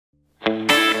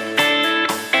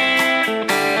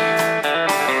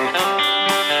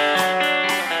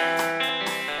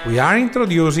We are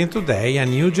introducing today a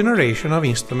new generation of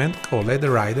instrument called the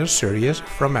Rider series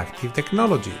from Active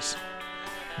Technologies.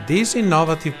 This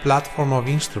innovative platform of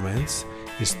instruments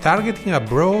is targeting a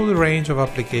broad range of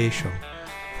applications,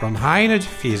 from high-energy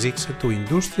physics to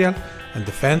industrial and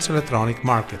defense electronic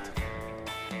market.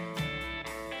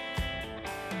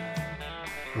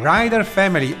 Rider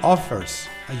family offers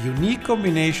a unique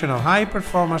combination of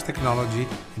high-performance technology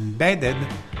embedded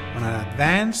on an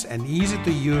advanced and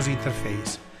easy-to-use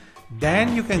interface.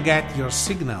 Then you can get your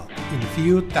signal in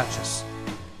few touches.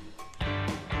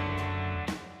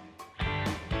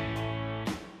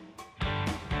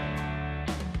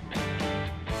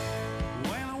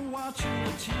 When I'm watching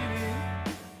the TV,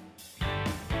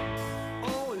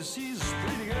 all I see is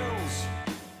pretty girls.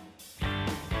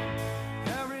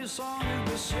 Every song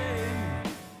is the same.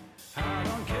 I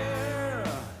don't care.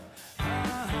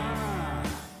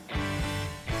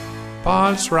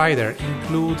 Pulse Rider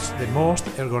includes the most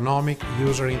ergonomic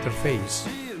user interface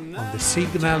on the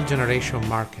signal generation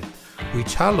market,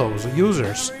 which allows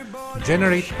users to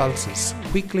generate pulses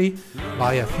quickly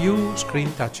by a few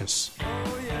screen touches.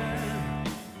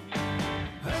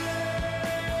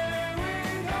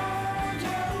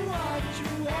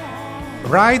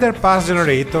 Rider Pulse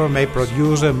Generator may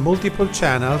produce multiple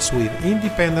channels with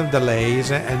independent delays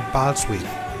and pulse width,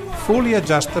 fully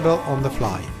adjustable on the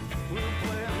fly.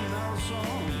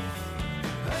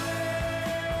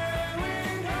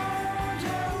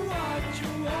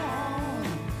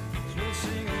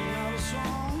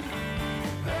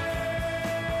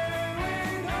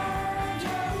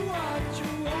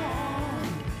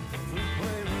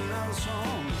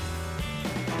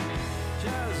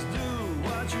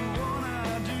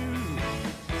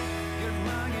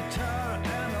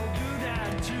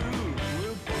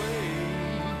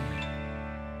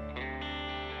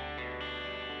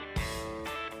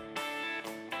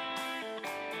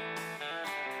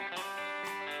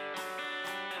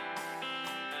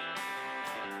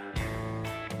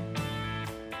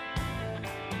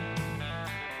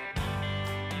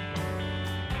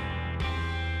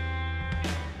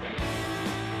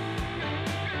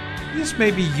 This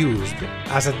may be used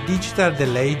as a digital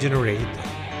delay generator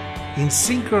in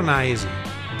synchronizing,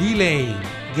 delaying,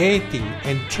 gating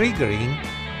and triggering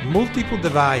multiple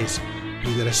devices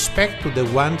with respect to the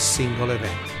one single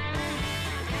event.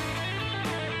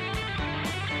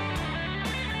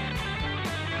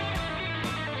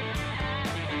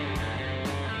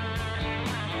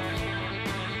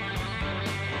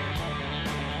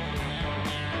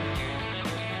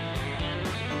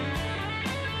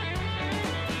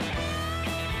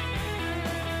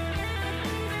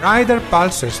 Rider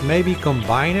pulses may be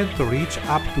combined to reach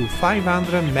up to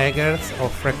 500 MHz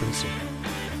of frequency.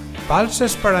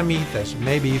 Pulses parameters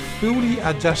may be fully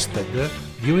adjusted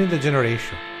during the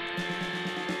generation.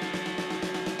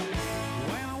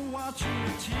 When I'm watching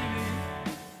the TV,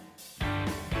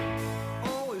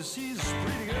 all I see is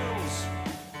pretty girls.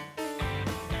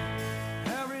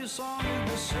 Every song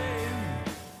is the same.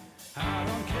 I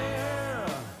don't care.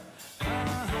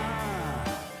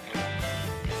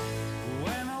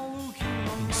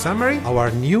 In summary,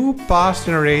 our new Pulse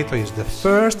Generator is the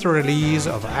first release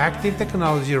of Active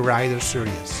Technology Rider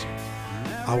series.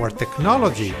 Our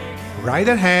technology,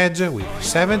 RiderEdge with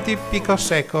 70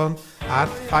 picosecond at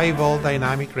 5V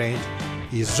dynamic range,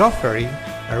 is offering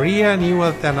a real new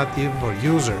alternative for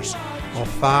users of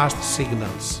fast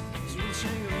signals.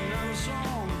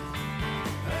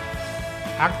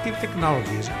 Active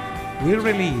Technologies will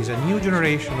release a new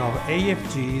generation of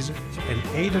AFGs and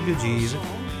AWGs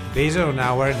based on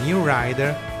our new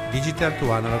Rider digital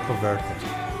to analog converter.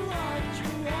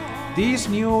 This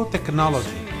new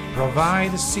technology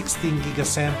provides 16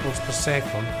 gigasamples per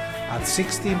second at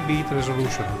 16-bit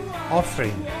resolution,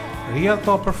 offering real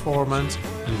top performance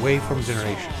in waveform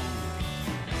generation.